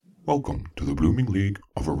Welcome to the Blooming League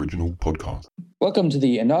of Original Podcasts. Welcome to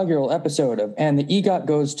the inaugural episode of And the EGOT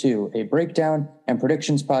Goes To, a breakdown and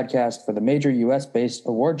predictions podcast for the major US-based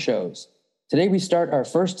award shows. Today we start our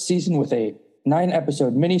first season with a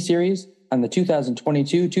 9-episode miniseries on the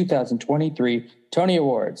 2022-2023 Tony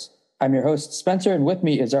Awards. I'm your host, Spencer, and with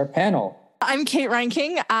me is our panel. I'm Kate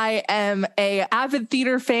Ranking. I am an avid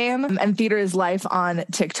theater fan, and theater is life on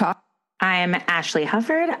TikTok. I'm Ashley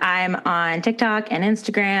Hufford. I'm on TikTok and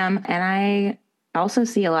Instagram, and I also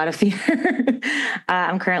see a lot of theater.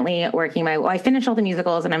 I'm currently working I finished all the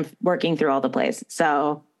musicals, and I'm working through all the plays.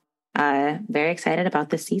 So very excited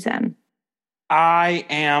about this season. I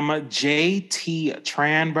am JT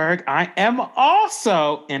Tranberg. I am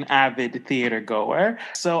also an avid theater goer.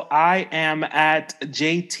 So I am at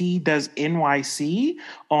JT Does NYC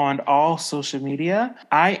on all social media.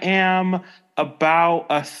 I am about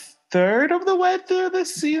a third of the way through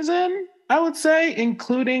this season, I would say,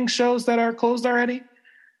 including shows that are closed already.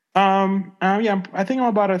 I think I'm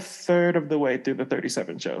about a third of the way through the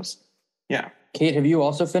 37 shows. Yeah. Kate, have you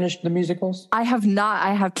also finished the musicals? I have not.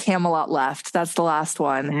 I have Camelot left. That's the last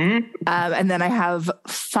one. Mm-hmm. And then I have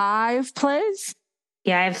 5 plays.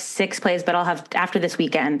 Yeah, I have 6 plays, but I'll have, after this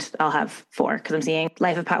weekend, I'll have 4 because I'm seeing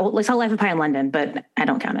Life of Pi. Well, I saw Life of Pi in London, but I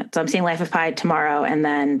don't count it. So I'm seeing Life of Pi tomorrow and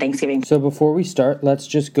then Thanksgiving. So before we start, let's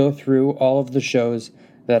just go through all of the shows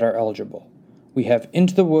that are eligible. We have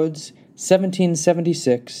Into the Woods,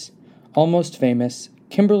 1776, Almost Famous,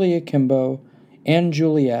 Kimberly Akimbo, and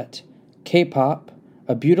Juliet, K-Pop,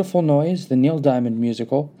 A Beautiful Noise, the Neil Diamond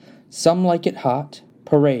musical, Some Like It Hot,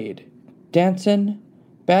 Parade, Dancin',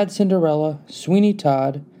 Bad Cinderella, Sweeney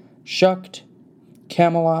Todd, Shucked,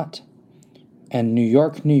 Camelot, and New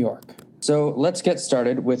York, New York. So let's get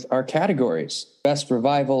started with our categories. Best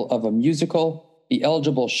Revival of a Musical. The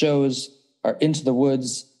eligible shows are Into the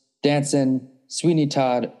Woods, Dancin', Sweeney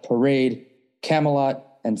Todd, Parade, Camelot,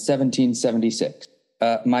 and 1776.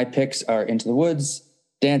 My picks are Into the Woods,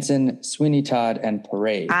 Dancin', Sweeney Todd, and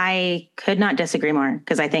Parade. I could not disagree more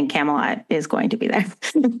because I think Camelot is going to be there.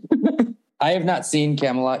 I have not seen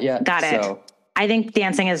Camelot yet. Got it. So. I think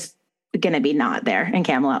Dancing is going to be not there and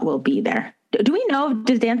Camelot will be there. Do we know,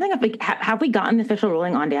 does Dancing, have we gotten the official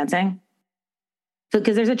ruling on Dancing? So,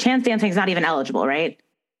 because there's a chance Dancing's not even eligible, right?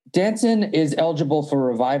 Dancin' is eligible for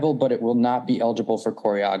revival, but it will not be eligible for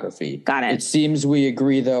choreography. Got it. It seems we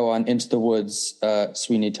agree, though, on Into the Woods,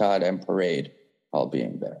 Sweeney Todd, and Parade all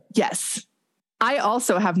being there. Yes. I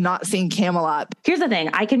also have not seen Camelot. Here's the thing.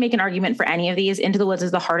 I can make an argument for any of these. Into the Woods is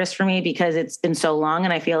the hardest for me because it's been so long,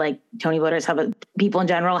 and I feel like Tony voters people in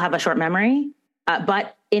general have a short memory.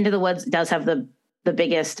 But Into the Woods does have the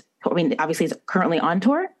biggest. I mean, obviously it's currently on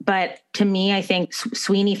tour, but to me, I think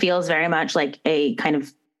Sweeney feels very much like a kind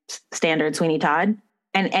of standard Sweeney Todd,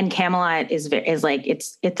 and Camelot is like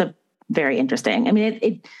it's a very interesting. I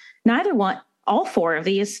mean, neither one, all 4 of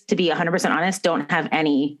these, to be 100% honest, don't have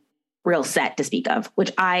any real set to speak of,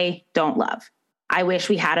 which I don't love. I wish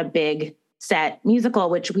we had a big set musical,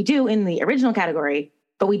 which we do in the original category,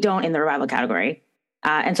 but we don't in the revival category.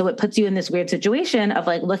 And so it puts you in this weird situation of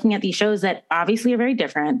like looking at these shows that obviously are very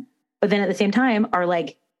different, but then at the same time are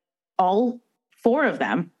like all 4 of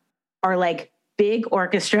them are like big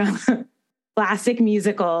orchestra, classic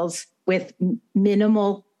musicals with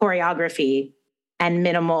minimal choreography and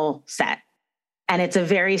minimal set. And it's a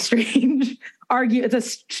very strange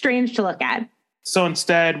it's strange to look at. So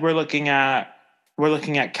instead, we're looking at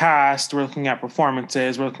cast, we're looking at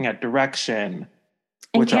performances, we're looking at direction.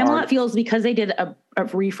 And Camelot feels, because they did a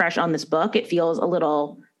refresh on this book, it feels a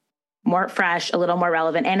little more fresh, a little more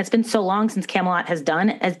relevant. And it's been so long since Camelot has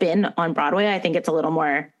been on Broadway. I think it's a little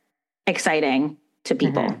more exciting to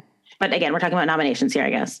people. Mm-hmm. But again, we're talking about nominations here, I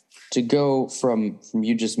guess. To go from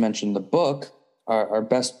you just mentioned the book, our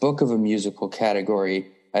best book of a musical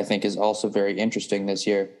category, I think, is also very interesting this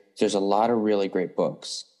year. There's a lot of really great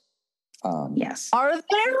books. Yes. Are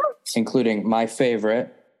there? Including my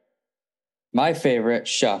favorite,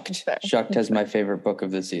 Shucked. Shucked has my favorite book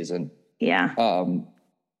of the season. Yeah.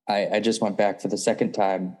 I just went back for the second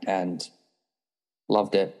time and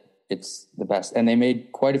loved it. It's the best. And they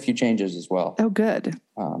made quite a few changes as well. Oh, good.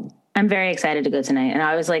 I'm very excited to go tonight. And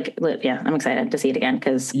I was like, yeah, I'm excited to see it again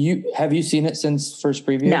because... Have you seen it since first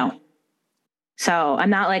preview? No. So I'm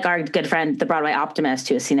not like our good friend, the Broadway Optimist,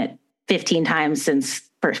 who has seen it 15 times since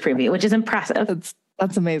first preview, which is impressive.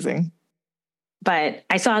 That's amazing. But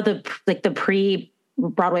I saw the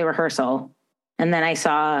pre-Broadway rehearsal, and then I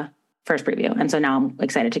saw first preview. And so now I'm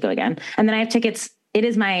excited to go again. And then I have tickets. It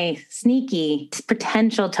is my sneaky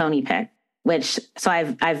potential Tony pick, which, so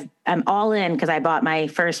I'm all in because I bought my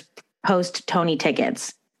first post Tony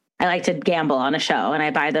tickets I like to gamble on a show, and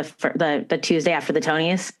I buy the Tuesday after the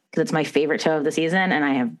Tonys because it's my favorite show of the season, and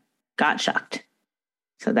I have got shucked.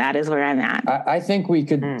 So that is where I'm at. I think we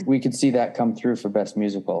could see that come through for Best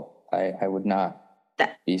Musical. I would not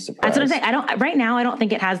be surprised. That's what I'm saying. Right now, I don't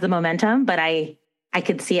think it has the momentum, but I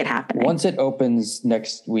could see it happening. Once it opens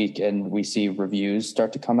next week and we see reviews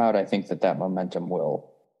start to come out, I think that momentum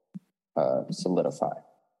will solidify.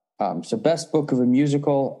 So Best Book of a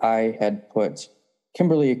Musical, I had put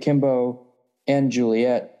Kimberly Akimbo and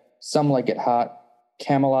Juliet, Some Like It Hot,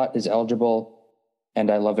 Camelot is eligible, and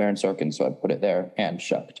I love Aaron Sorkin, so I put it there, and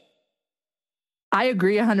Shucked. I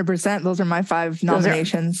agree 100%. Those are my 5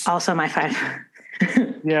 nominations. Also my 5.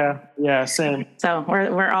 Yeah, same. So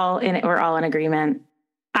we're all in it. We're all in agreement.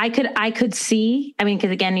 I could see,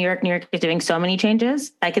 because again, New York is doing so many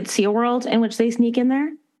changes. I could see a world in which they sneak in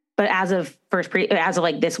there. But as of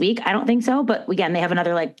like this week, I don't think so. But again, they have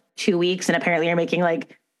another like 2 weeks, and apparently are making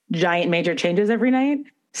like giant major changes every night.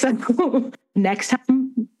 So next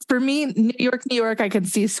time, for me, New York, I could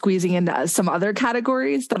see squeezing into some other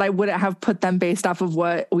categories that I wouldn't have put them based off of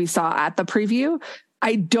what we saw at the preview.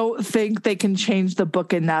 I don't think they can change the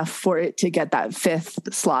book enough for it to get that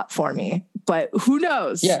 5th slot for me. But who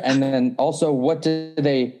knows? Yeah, and then also, what do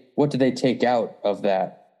they take out of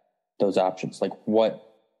those options? Like what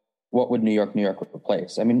would New York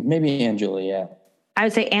replace? Maybe Anne Juliet. I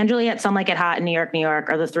would say Anne Juliet, Some Like It Hot, and New York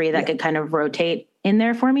are the 3 that could kind of rotate in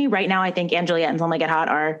there for me. Right now, I think Anne Juliet and Some Like It Hot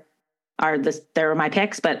they're my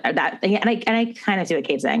picks. But and I kind of see what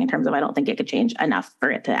Kate's saying in terms of I don't think it could change enough for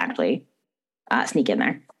it to actually sneak in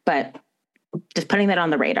there. But just putting that on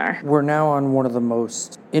the radar. We're now on one of the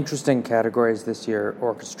most interesting categories this year,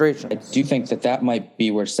 orchestration. I do think that might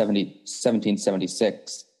be where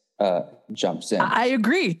 1776 jumps in. I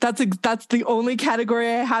agree. That's the only category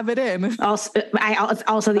I have it in. It's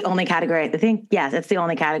also the only category. I think, yes, it's the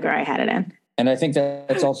only category I had it in. And I think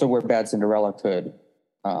that's also where Bad Cinderella could.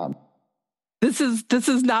 This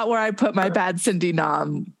is not where I put my Bad Cindy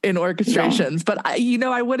nom in orchestrations, but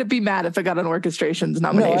I wouldn't be mad if I got an orchestrations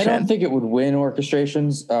nomination. No, I don't think it would win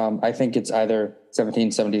orchestrations. I think it's either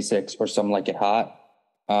 1776 or Some Like It Hot,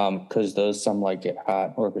 because those Some Like It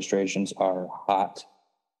Hot orchestrations are hot.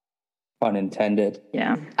 Pun intended.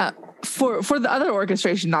 Yeah. For the other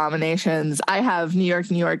orchestration nominations, I have New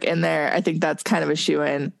York in there. I think that's kind of a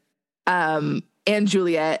shoo-in. And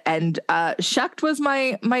Juliet, and Shucked was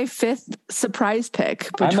my 5th surprise pick.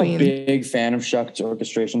 I'm a big fan of Shucked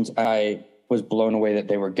orchestrations. I was blown away that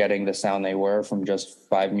they were getting the sound they were from just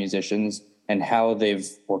 5 musicians, and how they've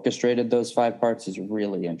orchestrated those 5 parts is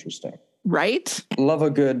really interesting. Right? Love a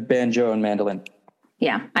good banjo and mandolin.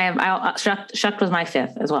 Yeah, Shucked was my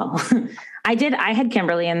 5th as well. I had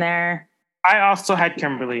Kimberly in there. I also had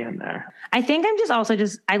Kimberly in there. I think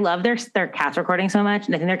I love their cast recording so much.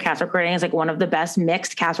 And I think their cast recording is like one of the best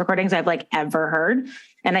mixed cast recordings I've like ever heard.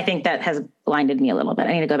 And I think that has blinded me a little bit.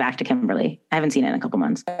 I need to go back to Kimberly. I haven't seen it in a couple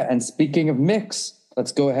months. And speaking of mix,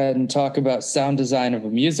 let's go ahead and talk about sound design of a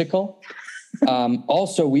musical.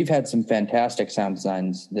 Also, we've had some fantastic sound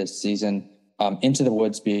designs this season. Into the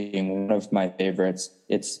Woods being one of my favorites.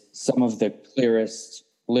 It's some of the clearest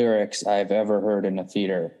lyrics I've ever heard in a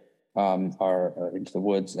theater. Are Into the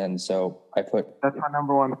Woods, and so that's my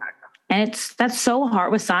number 1 pick. And that's so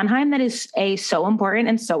hard with Sondheim. That is so important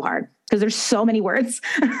and so hard because there's so many words.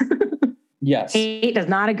 Yes, Kate does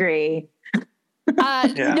not agree. No,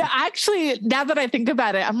 actually, now that I think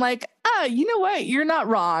about it, I'm like, you know what? You're not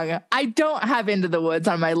wrong. I don't have Into the Woods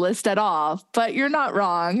on my list at all, but you're not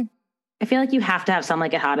wrong. I feel like you have to have Some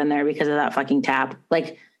Like It Hot in there because of that fucking tap.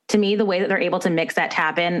 Like, to me, the way that they're able to mix that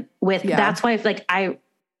tap in with that's why the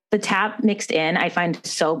tap mixed in, I find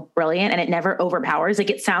so brilliant, and it never overpowers. Like,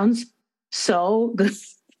 it sounds so good.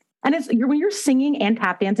 And when you're singing and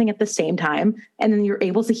tap dancing at the same time, and then you're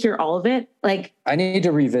able to hear all of it. Like, I need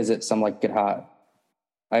to revisit Some Like It Hot.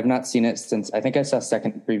 I've not seen it since, I think I saw a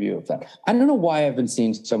second preview of that. I don't know why I've been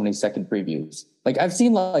seeing so many second previews. Like, I've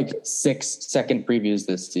seen like 6 second previews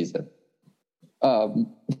this season. But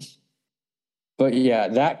yeah,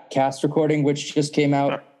 that cast recording, which just came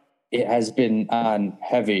out, it has been on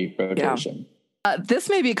heavy rotation. Yeah. This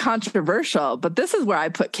may be controversial, but this is where I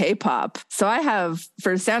put K-pop. So I have,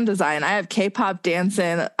 for sound design, I have K-pop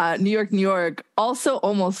dancing, New York, also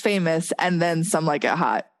Almost Famous, and then Some Like It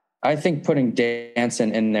Hot. I think putting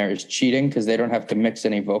dancing in there is cheating because they don't have to mix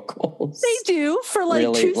any vocals. They do for like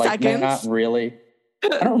really, 2 seconds. Not really.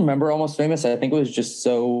 I don't remember Almost Famous. I think it was just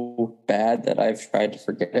so bad that I've tried to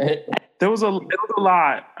forget it. It was a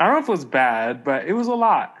lot. I don't know if it was bad, but it was a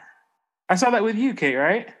lot. I saw that with you, Kate,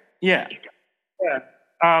 right? Yeah.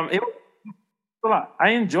 a lot. I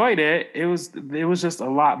enjoyed it. It was just a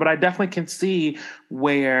lot, but I definitely can see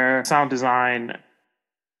where sound design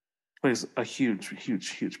plays a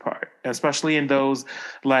huge part, especially in those,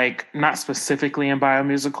 like, not specifically in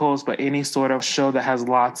biomusicals, but any sort of show that has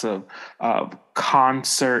lots of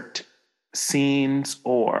concert scenes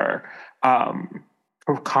or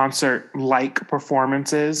concert-like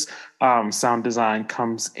performances. Sound design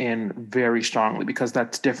comes in very strongly because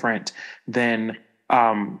that's different than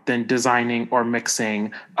designing or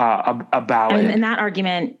mixing a ballad. And in that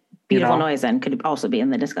argument, Beautiful Noise then could also be in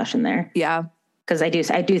the discussion there. Yeah. Because I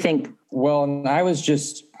do think. Well, and I was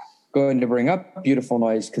just going to bring up Beautiful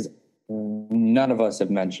Noise because none of us have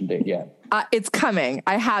mentioned it yet. It's coming.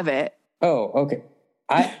 I have it. Oh, okay.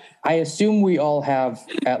 I assume we all have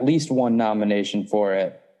at least one nomination for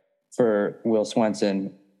it, for Will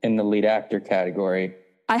Swenson in the lead actor category.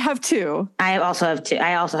 I have 2. I also have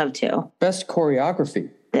 2. Best choreography.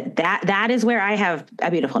 That is where I have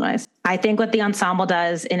A Beautiful Noise. I think what the ensemble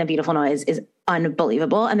does in A Beautiful Noise is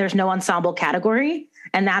unbelievable, and there's no ensemble category,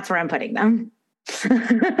 and that's where I'm putting them.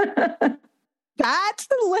 That's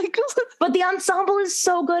like, but the ensemble is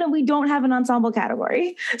so good, and we don't have an ensemble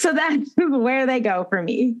category, so that's where they go for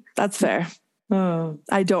me. That's fair.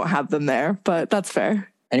 I don't have them there, but that's fair.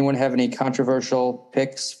 Anyone have any controversial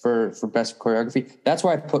picks for best choreography? That's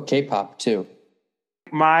why I put K-pop too.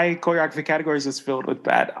 My choreography categories is filled with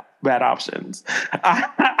bad options. I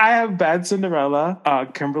have Bad Cinderella,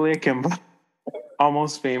 Kimberly Akimbo,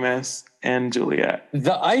 Almost Famous, and Juliet.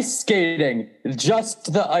 The ice skating,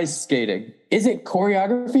 just the ice skating. Is it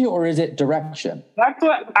choreography or is it direction? That's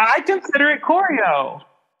what I consider it choreo.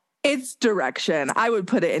 It's direction. I would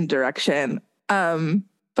put it in direction. But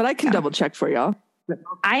I can double check for y'all.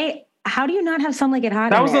 How do you not have Some Like It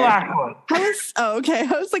Hot? That was the last one. Okay.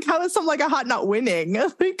 I was like, how is Some Like It Hot not winning?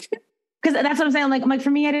 Like, because that's what I'm saying. Like for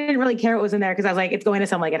me, I didn't really care what was in there because I was like, it's going to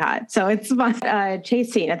Some Like It Hot. So it's fun.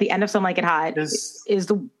 Chase scene at the end of Some Like It Hot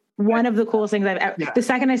is one of the coolest things I've ever. Yeah. The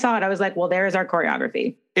second I saw it, I was like, well, there is our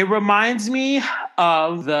choreography. It reminds me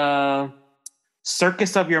of the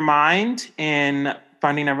Circus of Your Mind in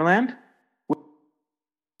Finding Neverland.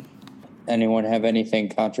 Anyone have anything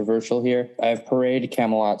controversial here? I have Parade,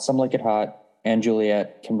 Camelot, Some Like It Hot, and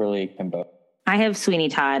Juliet, Kimberly Akimbo. I have Sweeney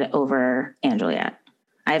Todd over and Juliet.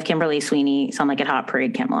 I have Kimberly, Sweeney, Some Like It Hot,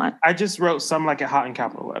 Parade, Camelot. I just wrote Some Like It Hot in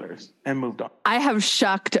capital letters and moved on. I have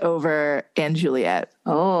Shucked over and Juliet.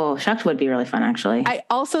 Oh, Shucked would be really fun, actually. I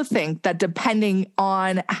also think that depending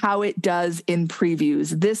on how it does in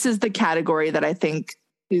previews, this is the category that I think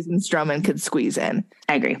Susan Stroman could squeeze in.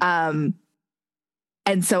 I agree.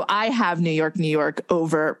 And so I have New York, New York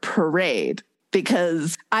over Parade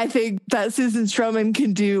because I think that Susan Stroman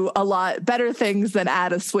can do a lot better things than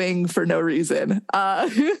add a swing for no reason.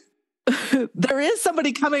 There is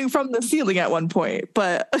somebody coming from the ceiling at one point,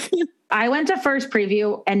 but... I went to first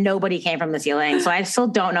preview and nobody came from the ceiling, so I still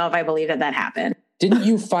don't know if I believe that happened. Didn't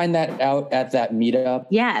you find that out at that meetup?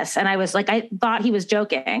 Yes. And I was like, I thought he was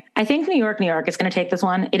joking. I think New York, New York is going to take this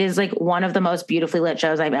one. It is like one of the most beautifully lit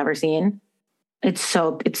shows I've ever seen. It's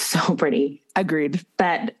so pretty. Agreed.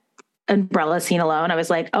 That umbrella scene alone, I was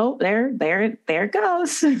like, oh, there it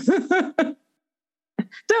goes. Tony,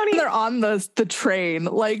 they're on the train.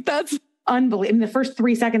 Like, that's unbelievable. In the first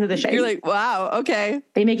 3 seconds of the show, you're like, wow, okay.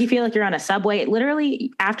 They make you feel like you're on a subway.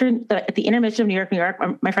 Literally, at the intermission of New York, New York,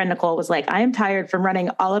 my friend Nicole was like, I am tired from running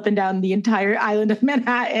all up and down the entire island of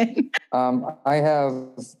Manhattan. I have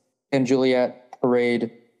and Juliet,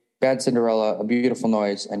 Parade, Bad Cinderella, A Beautiful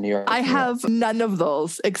Noise, and New York. I have none of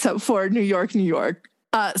those except for New York, New York.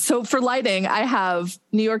 So for lighting, I have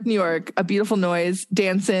New York, New York, A Beautiful Noise,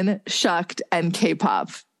 Dancing, Shucked, and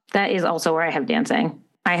K-pop. That is also where I have Dancing.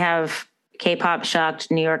 I have K-pop,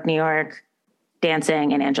 Shucked, New York, New York,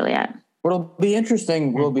 Dancing, and Juliet. What'll be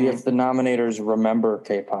interesting will be if the nominators remember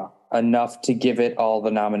K-pop enough to give it all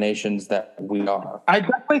the nominations that we are. I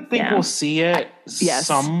definitely think we'll see it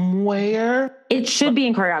somewhere. It should be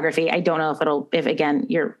in choreography. I don't know if again,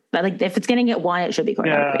 if it's going to get one, it should be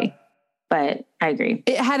choreography. Yeah. But I agree.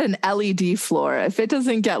 It had an LED floor. If it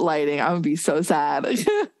doesn't get lighting, I'm going to be so sad.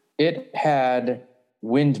 It had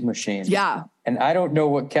wind machines. Yeah. And I don't know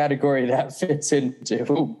what category that fits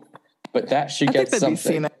into, but that should get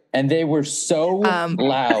something. And they were so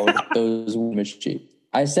loud, those wind machines.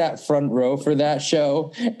 I sat front row for that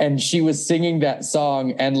show and she was singing that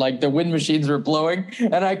song and like the wind machines were blowing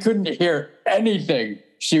and I couldn't hear anything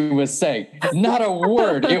she was saying. Not a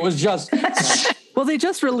word. It was just... Well, they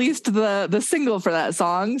just released the single for that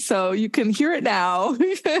song, so you can hear it now.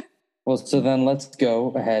 Well, so then let's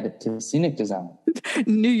go ahead to scenic design.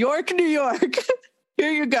 New York, New York.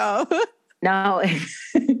 Here you go. No,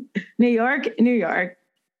 New York, New York.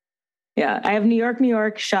 Yeah, I have New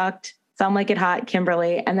York, Shucked, Some Like It Hot,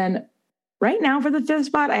 Kimberly, and then right now for the fifth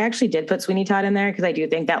spot, I actually did put Sweeney Todd in there because I do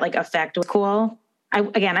think that like effect was cool. I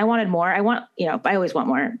wanted more. I always want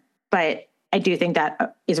more, but I do think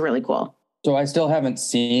that is really cool. So I still haven't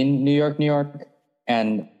seen New York,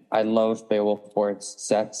 and I love Beowulf for its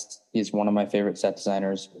sets. He's one of my favorite set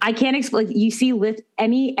designers. I can't explain. You see,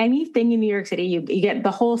 anything in New York City, you get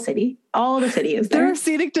the whole city. All the city is there. There are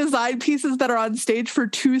scenic design pieces that are on stage for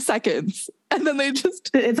 2 seconds, and then they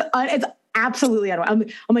just it's absolutely unreal.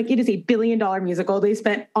 I'm like, it is $1 billion musical they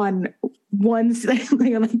spent on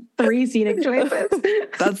on 3 scenic choices.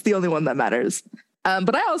 That's the only one that matters.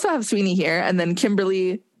 But I also have Sweeney here, and then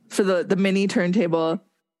Kimberly for the mini turntable.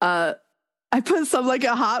 I put Some Like It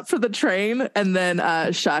Hot for the train, and then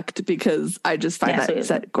Shucked because I just find that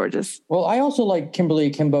set gorgeous. Well, I also like Kimberly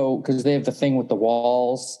Akimbo because they have the thing with the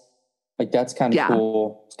walls. Like that's kind of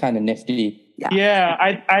cool. It's kind of nifty. Yeah,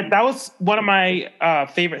 I that was one of my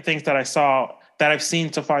favorite things that I saw that I've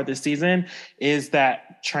seen so far this season is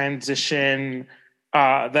that transition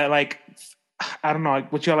that like I don't know,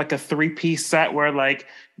 like what you have like a 3-piece set where like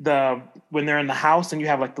when they're in the house and you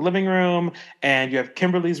have like the living room and you have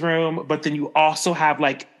Kimberly's room, but then you also have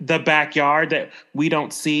like the backyard that we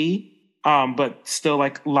don't see. But still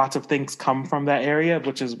like lots of things come from that area,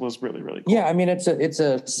 which was really, really cool. Yeah, I mean it's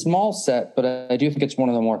a small set, but I do think it's one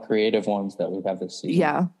of the more creative ones that we have this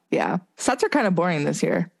season. Yeah. Sets are kind of boring this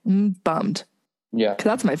year. I'm bummed. Yeah. Because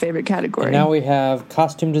that's my favorite category. And now we have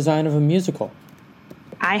costume design of a musical.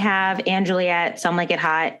 I have Anne Juliet, Some Like It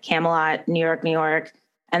Hot, Camelot, New York.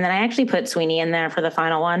 And then I actually put Sweeney in there for the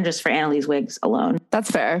final one, just for Annalise Wigs alone.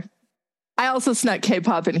 That's fair. I also snuck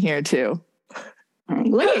K-pop in here too.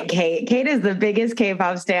 Look at Kate. Kate is the biggest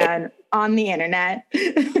K-pop stan on the internet.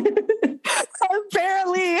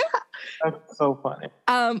 Apparently. That's so funny.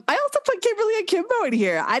 I also put Kimberly Akimbo in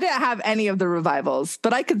here. I didn't have any of the revivals,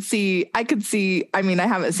 but I could see, I mean, I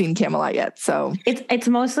haven't seen Camelot yet, so. It's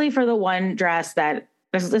mostly for the one dress that,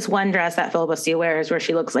 there's this one dress that Philippa Sue wears where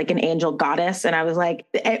she looks like an angel goddess. And I was like,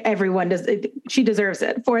 she deserves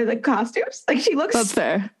it for the costumes. Like she looks That's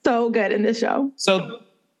fair. So good in this show. So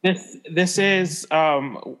this is a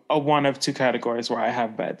one of 2 categories where I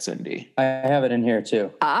have Bad Cindy. I have it in here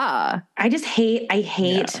too. I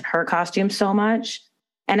hate her costume so much.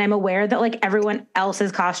 And I'm aware that like everyone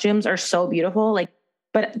else's costumes are so beautiful. Like,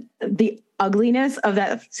 but the ugliness of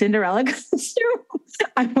that Cinderella costume,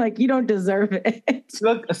 I'm like, you don't deserve it.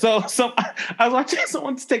 Look, so I was watching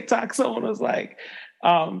someone's TikTok. Someone was like,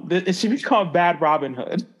 it should be called Bad Robin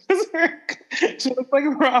Hood. She looks like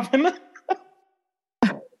Robin Hood.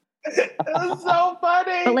 It was so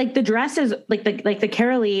funny. But like the dresses, like the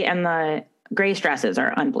Carolee and the Grace dresses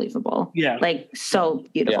are unbelievable. Yeah. Like so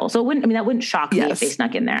beautiful. Yeah. So that wouldn't shock me if they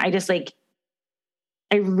snuck in there.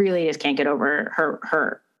 I really just can't get over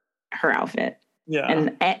her outfit. Yeah.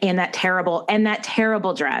 And that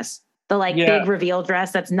terrible dress. The big reveal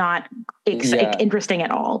dress that's not interesting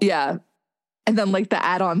at all. Yeah. And then like the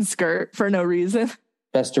add-on skirt for no reason.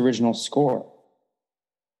 Best original score.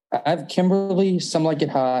 I have Kimberly, Some Like It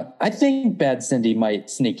Hot. I think Bad Cindy might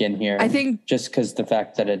sneak in here. I think just because the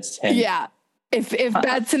fact that it's him. Yeah. If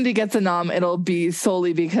Bad Cindy gets a nom, it'll be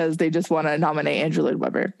solely because they just want to nominate Andrew Lloyd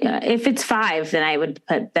Webber. Yeah. If it's 5, then I would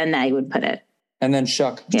put it. And then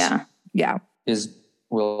Shuck. Yeah.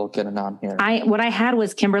 Will get a nom here. What I had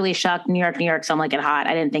was Kimberly, Shuck, New York, Some Like It Hot.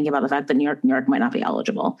 I didn't think about the fact that New York might not be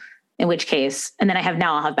eligible. In which case, and then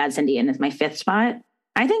I'll have Bad Cindy in as my 5th spot.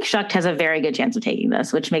 I think Shucked has a very good chance of taking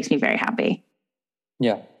this, which makes me very happy.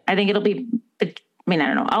 Yeah. I think it'll be, I mean, I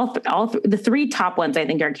don't know. All the 3 top ones I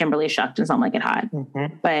think are Kimberly, Shucked, and Some Like It Hot.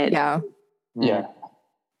 Mm-hmm. But yeah.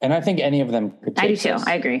 And I think any of them could take I do too. this.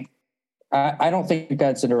 I agree. I don't think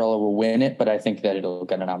Bad Cinderella will win it, but I think that it'll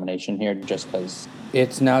get a nomination here just because.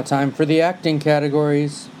 It's now time for the acting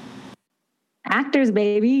categories. Actors,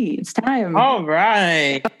 baby. It's time. All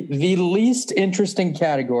right. The least interesting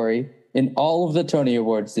category in all of the Tony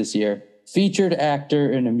Awards this year, featured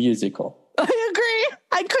actor in a musical. I agree.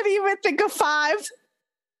 I couldn't even think of 5.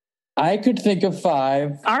 I could think of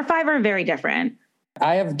 5. Our 5 are very different.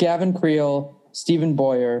 I have Gavin Creel, Stephen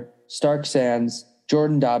Boyer, Stark Sands,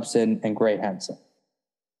 Jordan Dobson, and Gray Henson.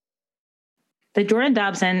 The Jordan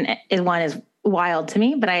Dobson one is wild to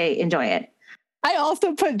me, but I enjoy it. I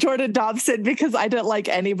also put Jordan Dobson because I didn't like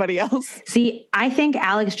anybody else. See, I think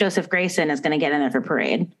Alex Joseph Grayson is going to get in there for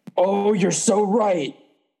Parade. Oh, you're so right.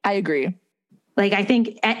 I agree. Like, I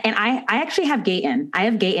think, and I actually have Gayton. I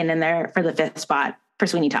have Gayton in there for the 5th spot for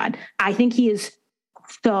Sweeney Todd. I think he is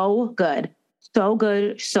so good,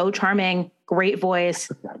 so charming, great voice.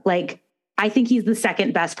 Like, I think he's the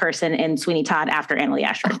second best person in Sweeney Todd after Annaleigh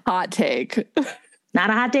Ashford. Hot take. Not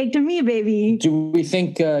a hot take to me, baby. Do we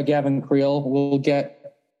think Gavin Creel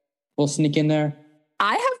will sneak in there?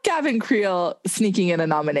 I have Gavin Creel sneaking in a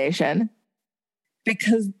nomination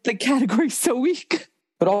because the category's so weak.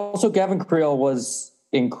 But also Gavin Creel was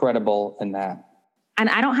incredible in that. And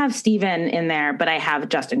I don't have Steven in there, but I have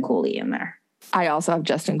Justin Cooley in there. I also have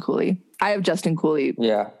Justin Cooley. I have Justin Cooley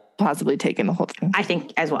possibly taking the whole thing. I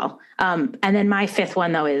think as well. And then my fifth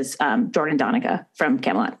one, though, is Jordan Donica from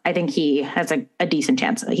Camelot. I think he has a decent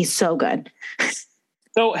chance. He's so good.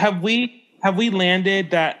 So have we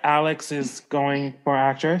landed that Alex is going for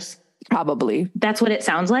actress? Probably. That's what it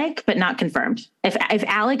sounds like, but not confirmed. If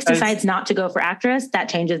Alex decides not to go for actress, that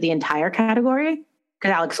changes the entire category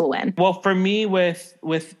because Alex will win. Well, for me,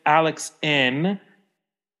 with Alex in,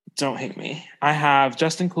 don't hate me, I have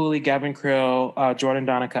Justin Cooley, Gavin Creel, Jordan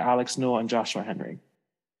Donica, Alex Newell, and Joshua Henry.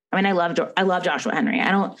 I mean, I love Joshua Henry.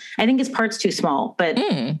 I think his part's too small, but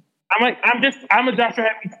I'm a Joshua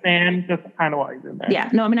Henry fan. That's kind of why he's in there. Yeah,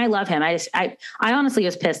 no, I mean, I love him. I honestly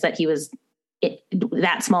was pissed that he was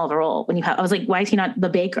that small of a role. I was like, why is he not the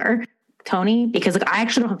baker, Tony? Because like, I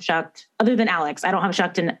actually don't have Shucked other than Alex. I don't have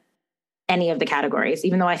Shucked in any of the categories,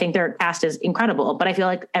 even though I think their cast is incredible. But I feel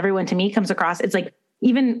like everyone to me comes across. It's like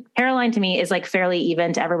even Caroline to me is like fairly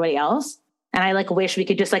even to everybody else. And I like wish we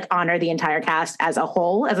could just like honor the entire cast as a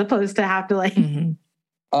whole, as opposed to have to like.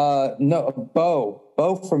 No,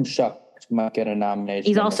 Bo from Shucked might get a nomination.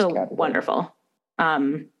 He's also wonderful.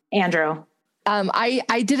 Andrew.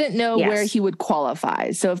 I didn't know where he would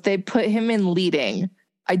qualify. So if they put him in leading,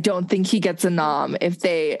 I don't think he gets a nom. If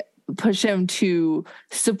they push him to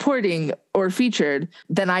supporting or featured,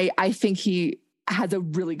 then I think he has a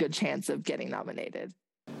really good chance of getting nominated.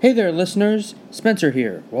 Hey there, listeners. Spencer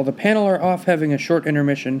here. While the panel are off having a short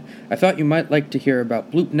intermission, I thought you might like to hear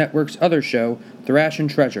about Bloop Network's other show, Thrash and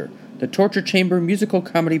Treasure, the Torture Chamber musical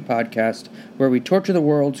comedy podcast where we torture the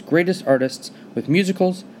world's greatest artists with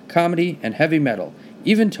musicals, comedy, and heavy metal,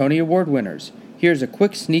 even Tony Award winners. Here's a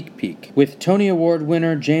quick sneak peek. With Tony Award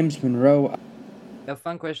winner James Monroe. A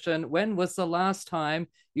fun question. When was the last time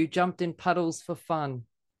you jumped in puddles for fun?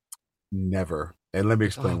 Never. And let me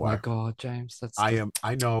explain why. Oh my God, James. I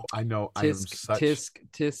know.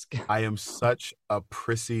 Tisk. I am such a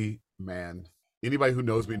prissy man. Anybody who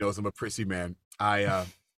knows me knows I'm a prissy man. I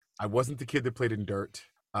wasn't the kid that played in dirt.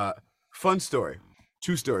 Fun story.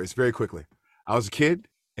 2 stories very quickly. I was a kid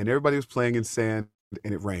and everybody was playing in sand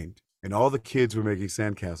and it rained. And all the kids were making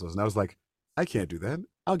sandcastles. And I was like, I can't do that.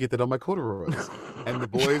 I'll get that on my corduroys. And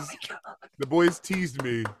the boys teased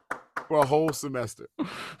me for a whole semester.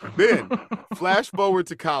 Then flash forward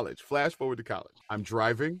to college. I'm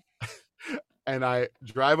driving and I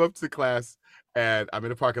drive up to class and I'm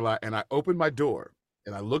in a parking lot and I open my door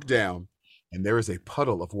and I look down and there is a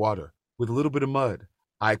puddle of water with a little bit of mud.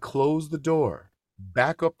 I close the door,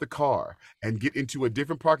 back up the car and get into a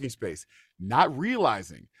different parking space, not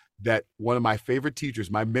realizing that one of my favorite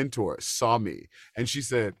teachers, my mentor, saw me. And she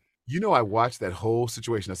said, you know, I watched that whole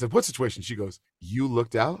situation. I said, what situation? She goes, you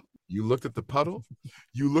looked out, you looked at the puddle,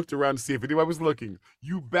 you looked around to see if anybody was looking.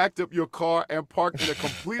 You backed up your car and parked in a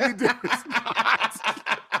completely different spot.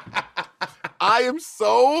 I am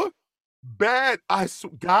so bad.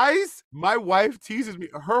 Guys, my wife teases me.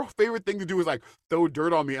 Her favorite thing to do is like throw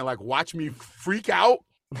dirt on me and like watch me freak out.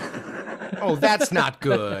 Oh, that's not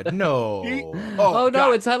good. No. Oh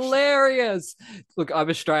no, it's hilarious. Look, I'm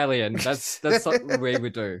Australian. That's something we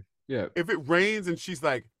would do. Yeah. If it rains and she's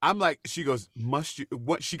like, I'm like, she goes, must you,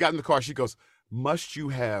 what she got in the car, she goes, must you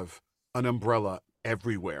have an umbrella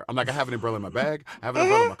everywhere? I'm like, I have an umbrella in my bag. I have an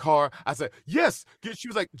umbrella in my car. I said, yes. She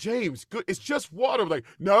was like, James, good. It's just water. I'm like,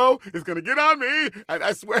 no, it's going to get on me. And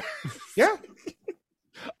I swear. Yeah.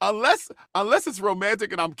 Unless it's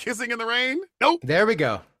romantic and I'm kissing in the rain. Nope. There we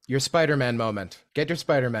go. Your Spider-Man moment. Get your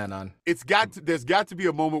Spider-Man on. There's got to be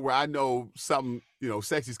a moment where I know something,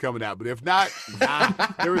 sexy's coming out. But if not,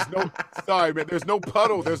 there is no, sorry, man, there's no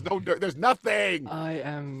puddle. There's no dirt. There's nothing.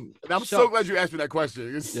 And I'm so glad you asked me that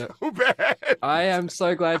question. It's so bad. I am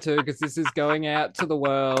so glad too, because this is going out to the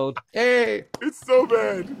world. Hey. It's so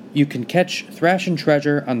bad. You can catch Thrash and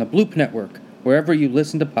Treasure on the Bloop Network, wherever you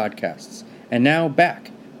listen to podcasts. And now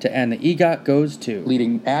back to And the EGOT Goes To.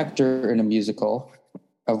 Leading actor in a musical,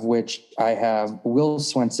 of which I have Will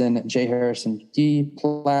Swenson, Jay Harrison, D.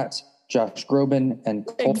 Platt, Josh Groban, and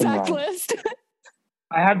Colton Exact Ryan. list.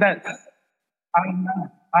 I have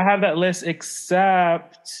that list,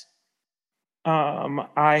 except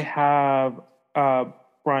I have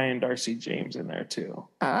Brian Darcy James in there too.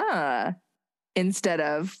 Instead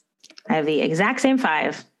of I have the exact same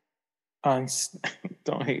 5.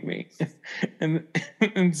 Don't hate me. And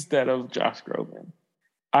instead of Josh Groban.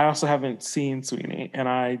 I also haven't seen Sweeney, and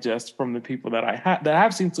I just, from the people that that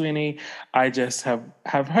have seen Sweeney, I just have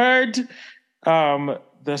heard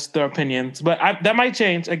their opinions. But that might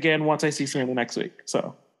change again once I see Sweeney next week.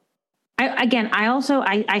 So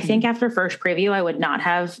I think after first preview, I would not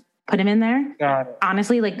have put him in there. Got it.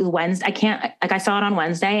 Honestly, like Wednesday, I can't, like I saw it on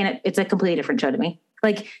Wednesday and it's a completely different show to me.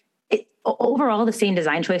 Like overall, the same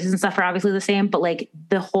design choices and stuff are obviously the same, but like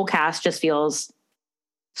the whole cast just feels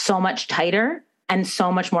so much tighter and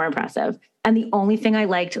so much more impressive. And the only thing I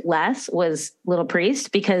liked less was Little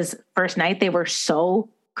Priest, because first night they were so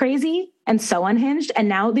crazy and so unhinged. And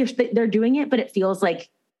now they're doing it, but it feels like,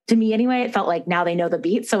 to me anyway, it felt like now they know the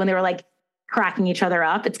beats. So when they were like cracking each other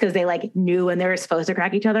up, it's because they like knew when they were supposed to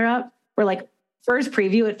crack each other up. Where like first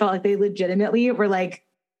preview, it felt like they legitimately were like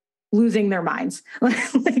losing their minds.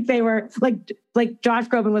 Like they were like Josh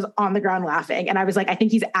Groban was on the ground laughing. And I was like, I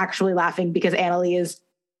think he's actually laughing because Annalee is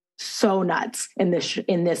so nuts in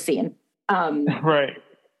this scene. Right.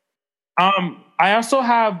 I also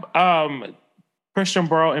have Christian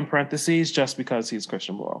Borle in parentheses just because he's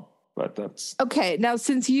Christian Borle, but that's okay. Now,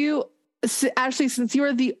 since you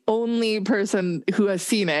are the only person who has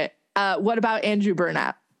seen it, what about Andrew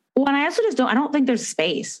Burnap? Well, and I also I don't think there's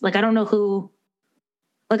space. Like, I don't know who,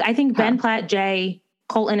 like, I think Ben Platt, Jay,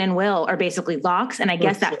 Colton, and Will are basically locks. And I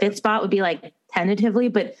guess that fifth spot would be like tentatively,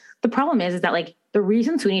 but the problem is that like the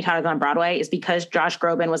reason Sweeney Todd is on Broadway is because Josh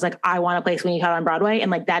Groban was like, I want to play Sweeney Todd on Broadway.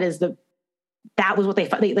 And like, that was what they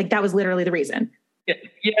like, that was literally the reason.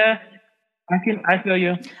 Yeah. I feel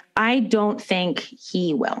you. I don't think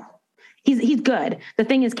he will. He's good. The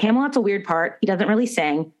thing is, Camelot's a weird part. He doesn't really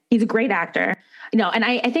sing. He's a great actor. And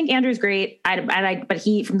I think Andrew's great. But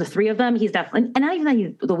he, from the three of them, he's definitely, and not even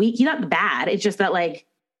that he's not bad. It's just that like,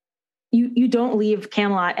 you don't leave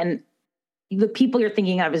Camelot and the people you're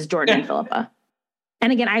thinking of is Jordan and Philippa.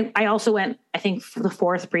 And again, I also went, I think, for the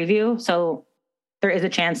fourth preview. So there is a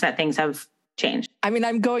chance that things have changed. I mean,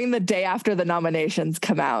 I'm going the day after the nominations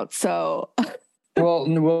come out. So well,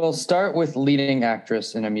 we'll start with leading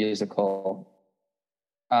actress in a musical.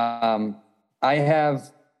 I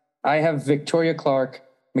have Victoria Clark,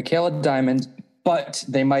 Michaela Diamond, but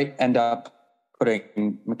they might end up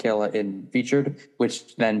putting Michaela in featured,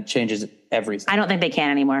 which then changes everything. I don't think they can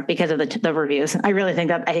anymore because of the reviews. I think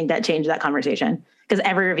that changed that conversation because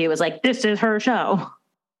every review was like, this is her show.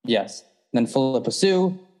 Yes. Then Philippa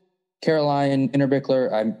Sue, Caroline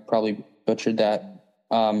Innerbichler, I probably butchered that,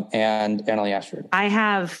 and Annalee Ashford. I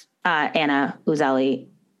have Anna Uzelli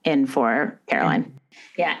in for Caroline.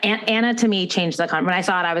 Yeah, Anna to me changed the when I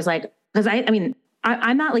saw it. I was like, because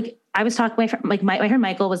I'm not like, I was talking like my friend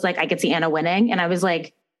Michael was like, I could see Anna winning, and I was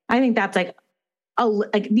like, I think that's like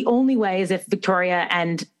the only way is if Victoria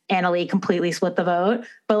and Annalee completely split the vote,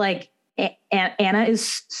 but like Anna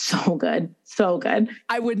is so good. So good.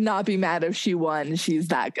 I would not be mad if she won. She's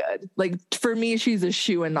that good. Like, for me, she's a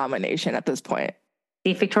shoo-in nomination at this point.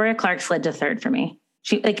 See, Victoria Clark slid to third for me.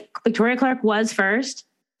 Victoria Clark was first.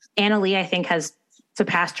 Annalee, I think, has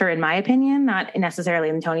surpassed her in my opinion, not necessarily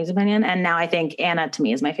in Tony's opinion. And now I think Anna, to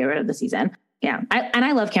me, is my favorite of the season. Yeah.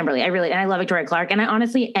 I love Kimberly. I love Victoria Clark. And I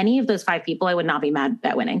honestly, any of those five people, I would not be mad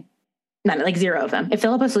at winning. None, like zero of them. If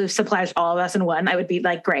Philippa Sue supplies all of us in one, I would be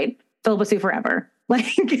like, great. Philippa Sue forever. Like...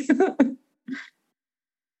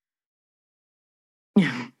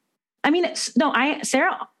 I mean, no,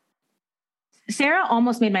 Sarah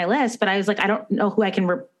almost made my list, but I was like, I don't know who I can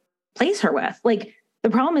replace her with. Like, the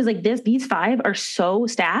problem is like these five are so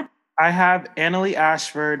stacked. I have Annalee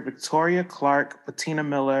Ashford, Victoria Clark, Patina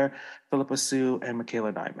Miller, Philippa Sue, and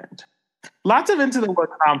Michaela Diamond. Lots of Into the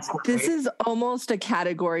Woods noms. This is almost a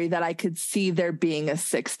category that I could see there being a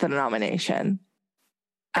sixth nomination.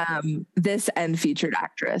 This and featured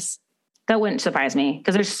actress. That wouldn't surprise me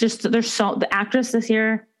because the actress this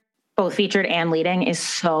year, both featured and leading, is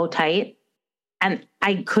so tight. And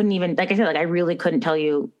I couldn't even, like I said, like I really couldn't tell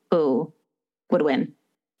you who would win.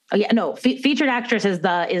 Oh yeah, no, featured actress is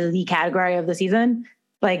the category of the season.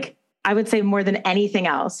 Like I would say more than anything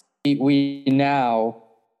else. We now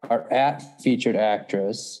are at featured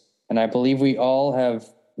actress, and I believe we all have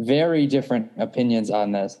very different opinions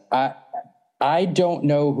on this. I don't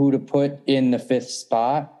know who to put in the fifth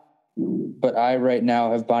spot, but I right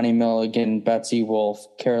now have Bonnie Milligan, Betsy Wolfe,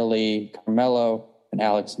 Carolee Carmello, and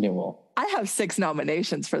Alex Newell. I have 6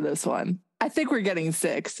 nominations for this one. I think we're getting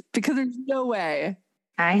 6 because there's no way.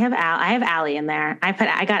 I have Allie in there. I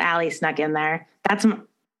got Allie snuck in there.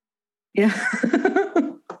 Yeah.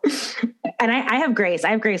 And I have Grace.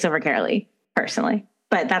 I have Grace over Carolee personally,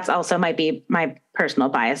 but that's also might be my personal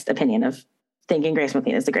biased opinion of thinking Grace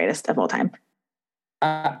McLean is the greatest of all time.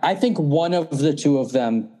 I think one of the two of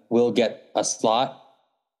them will get a slot.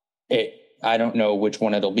 I don't know which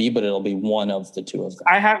one it'll be, but it'll be one of the two of them.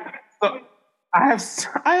 I have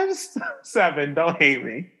 7. Don't hate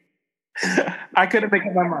me. I couldn't make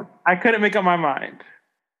up my mind.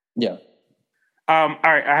 Yeah. All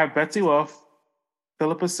right. I have Betsy Wolfe,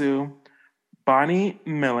 Philippa Sue, Bonnie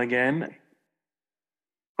Milligan,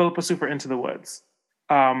 Philippa Sue for Into the Woods,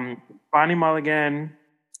 Bonnie Mulligan,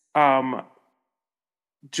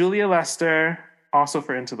 Julia Lester, also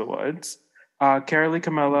for Into the Woods, Carolee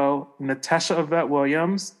Camillo, Natasha Yvette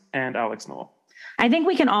Williams, and Alex Newell. I think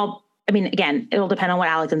we can all, I mean, again, it'll depend on what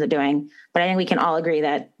Alex ends up doing, but I think we can all agree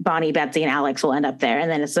that Bonnie, Betsy, and Alex will end up there.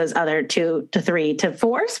 And then it's those other 2 to 3 to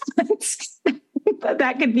 4 spots.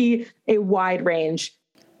 That could be a wide range.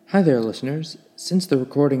 Hi there, listeners. Since the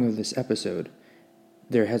recording of this episode,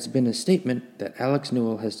 there has been a statement that Alex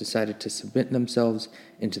Newell has decided to submit themselves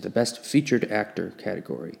into the Best Featured Actor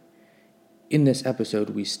category. In this episode,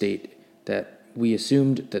 we state that we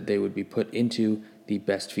assumed that they would be put into the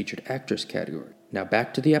Best Featured Actress category. Now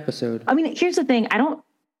back to the episode. I mean, here's the thing.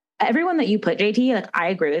 Everyone that you put, JT, like, I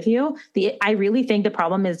agree with you. I really think the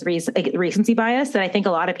problem is recency bias, that I think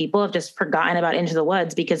a lot of people have just forgotten about Into the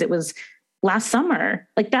Woods because it was last summer.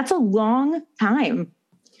 Like, that's a long time.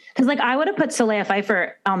 Because, like, I would have put Saleha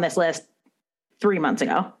Pfeiffer on this list 3 months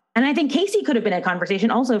ago. And I think Casey could have been a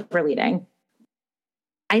conversation also for leading.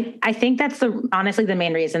 I think that's honestly the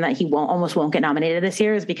main reason that he almost won't get nominated this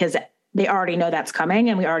year, is because they already know that's coming,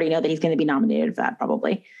 and we already know that he's going to be nominated for that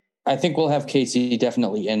probably. I think we'll have Casey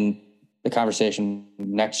definitely in the conversation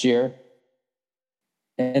next year.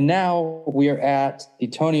 And now we are at the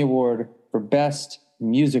Tony Award for Best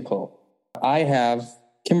Musical. I have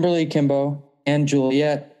Kimberly Akimbo and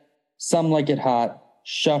Juliet, Some Like It Hot,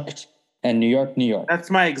 Shucked, and New York, New York. That's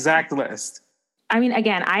my exact list. I mean,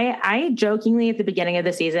 again, I jokingly at the beginning of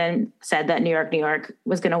the season said that New York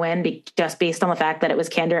was going to win just based on the fact that it was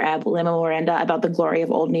Candor Ebb, Lin-Manuel about the glory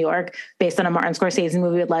of old New York, based on a Martin Scorsese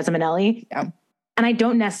movie with Liza Minnelli. Yeah. And I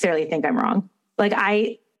don't necessarily think I'm wrong. Like,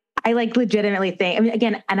 I like legitimately think, I mean,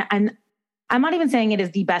 again, and I'm not even saying it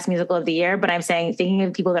is the best musical of the year, but I'm saying, thinking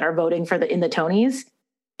of people that are voting for in the Tonys,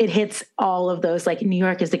 it hits all of those, like, New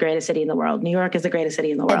York is the greatest city in the world. New York is the greatest city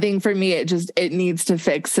in the world. I think for me, it needs to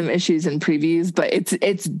fix some issues in previews, but it's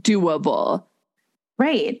doable.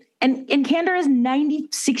 Right. And Candor is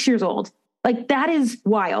 96 years old. Like, that is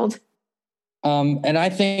wild. And I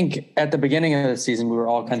think at the beginning of the season, we were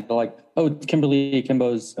all kind of like, oh, Kimberly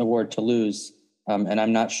Akimbo's award to lose. And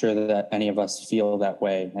I'm not sure that any of us feel that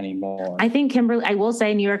way anymore. I think I will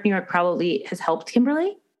say New York probably has helped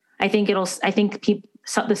Kimberly. I think people,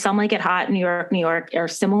 so the Some Like It Hot, New York are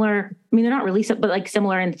similar. I mean, they're not really, but like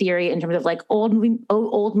similar in theory in terms of like old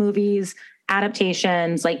movies,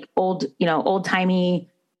 adaptations, like old timey,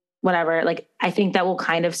 whatever. Like, I think that will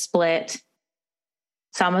kind of split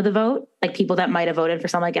some of the vote. Like, people that might have voted for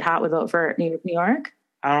Some Like It Hot would vote for New York.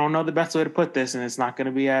 I don't know the best way to put this, and it's not going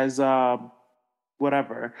to be as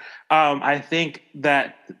whatever. I think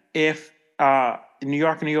that if New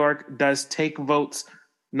York does take votes,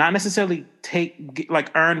 not necessarily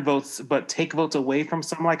earn votes, but take votes away from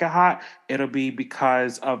Some Like It Hot, it'll be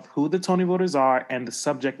because of who the Tony voters are and the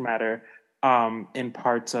subject matter in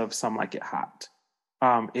parts of Some Like It Hot.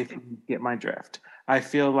 If you get my drift. I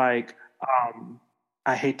feel like,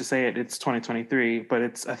 I hate to say it, it's 2023, but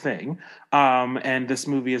it's a thing. And this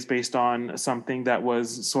movie is based on something that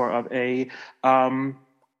was sort of a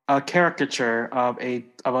caricature of a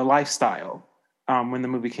lifestyle when the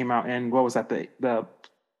movie came out. And what was that, the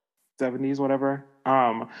 70s, whatever.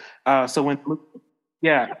 So when,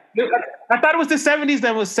 yeah, I thought it was the 70s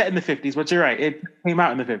that was set in the 50s, but you're right. It came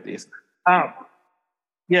out in the 50s.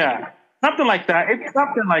 Yeah, something like that. It's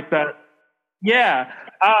something like that. Yeah.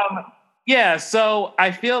 Yeah. So I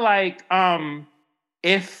feel like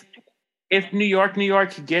if New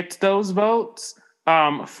York gets those votes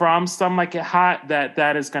from Some Like It Hot,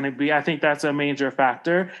 that is going to be, I think that's a major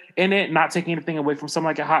factor in it. Not taking anything away from Some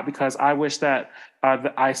Like It Hot, because I wish that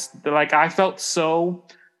I felt so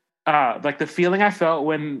like the feeling I felt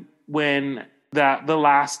when the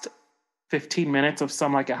last 15 minutes of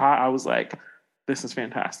Some Like It Hot, I was like, this is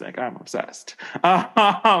fantastic. I'm obsessed.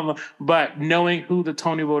 But knowing who the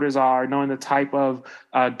Tony voters are, knowing the type of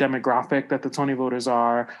demographic that the Tony voters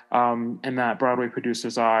are, and that Broadway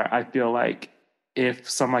producers are, I feel like if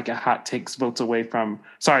Some Like It Hot takes votes away from,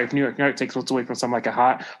 if New York takes votes away from Some Like It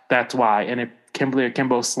Hot, that's why. And if Kimberly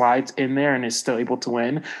Akimbo slides in there and is still able to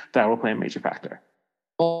win, that will play a major factor.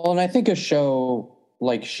 Well, and I think a show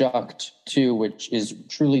like Shucked, too, which is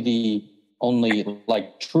truly the only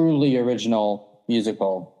like truly original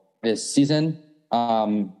musical this season.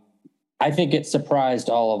 I think it surprised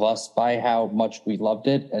all of us by how much we loved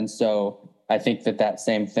it. And so I think that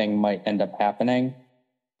same thing might end up happening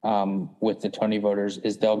with the Tony voters,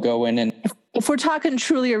 is they'll go in and... If we're talking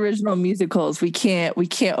truly original musicals, we can't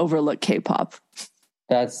overlook K-pop.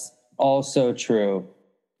 That's also true.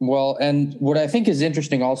 Well, and what I think is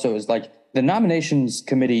interesting also is like the nominations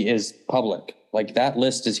committee is public. Like that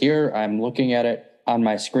list is here. I'm looking at it on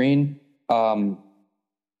my screen.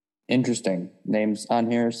 Interesting names on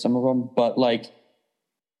here, some of them, but like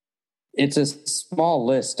it's a small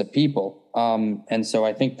list of people. And so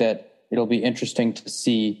I think that it'll be interesting to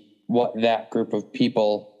see what that group of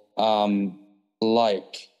people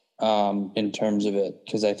like in terms of it,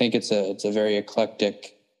 because I think it's a very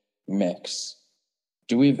eclectic mix.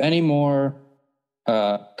 Do we have any more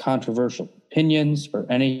controversial opinions or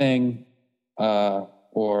anything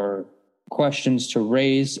or questions to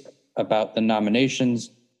raise about the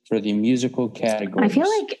nominations for the musical category? I feel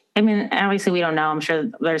like, I mean, obviously we don't know. I'm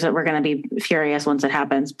sure we're going to be furious once it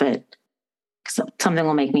happens, but something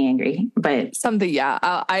will make me angry. But something, yeah.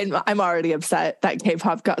 I'm already upset that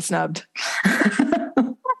K-pop got snubbed.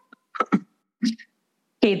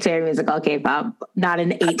 Kate's favorite musical, K-pop, not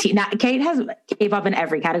an 18. Kate has K-pop in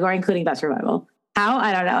every category, including Best Revival. How?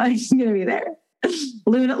 I don't know. She's going to be there.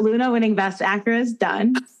 Luna winning Best Actress,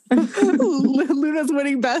 done. Luna's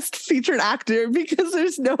winning Best Featured Actor because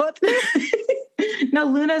there's no other. No,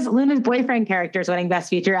 Luna's boyfriend character is winning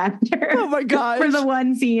Best Featured Actor. Oh my gosh. For the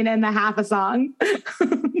one scene and the half a song.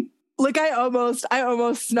 Like I almost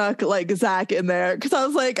snuck like Zach in there because I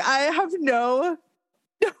was like, I have no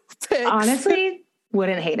picks. Honestly,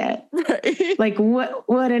 wouldn't hate it. Right. Like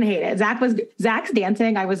wouldn't hate it. Zach's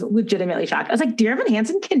dancing. I was legitimately shocked. I was like, Dear Evan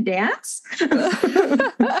Hansen can dance?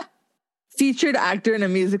 Featured actor in a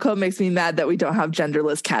musical makes me mad that we don't have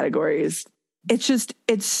genderless categories.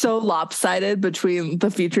 It's so lopsided between the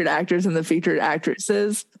featured actors and the featured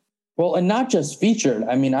actresses. Well, and not just featured.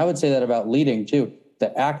 I mean, I would say that about leading too.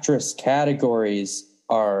 The actress categories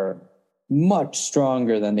are much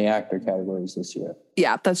stronger than the actor categories this year.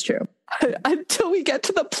 Yeah, that's true. Until we get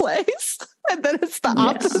to the plays, and then it's the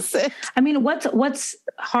opposite. I mean, what's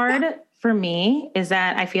hard for me is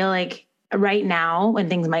that I feel like right now, when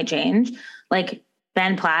things might change, like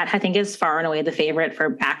Ben Platt, I think is far and away the favorite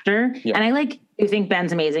for actor. Yeah. And I do think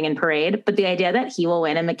Ben's amazing in Parade, but the idea that he will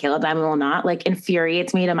win and Michaela Diamond will not,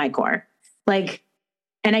 infuriates me to my core.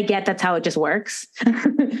 And I get that's how it just works,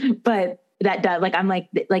 but that does,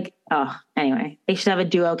 anyway, they should have a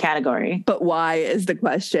duo category. But why is the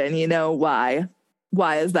question, why?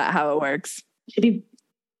 Why is that how it works? Should be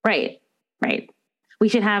right. We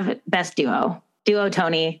should have Best Duo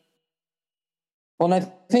Tony. Well, and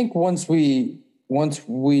I think once we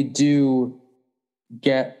do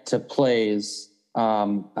get to plays,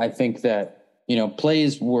 I think that,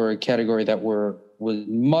 plays were a category that was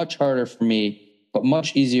much harder for me, but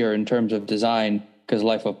much easier in terms of design, because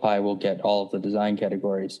Life of Pi will get all of the design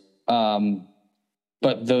categories.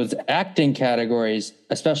 But those acting categories,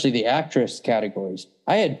 especially the actress categories,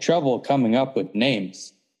 I had trouble coming up with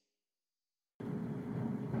names.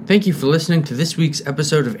 Thank you for listening to this week's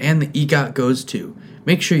episode of And the EGOT Goes To.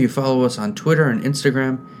 Make sure you follow us on Twitter and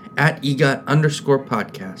Instagram at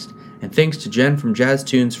EGOT_podcast. And thanks to Jen from Jazz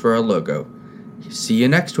Tunes for our logo. See you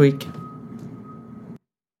next week.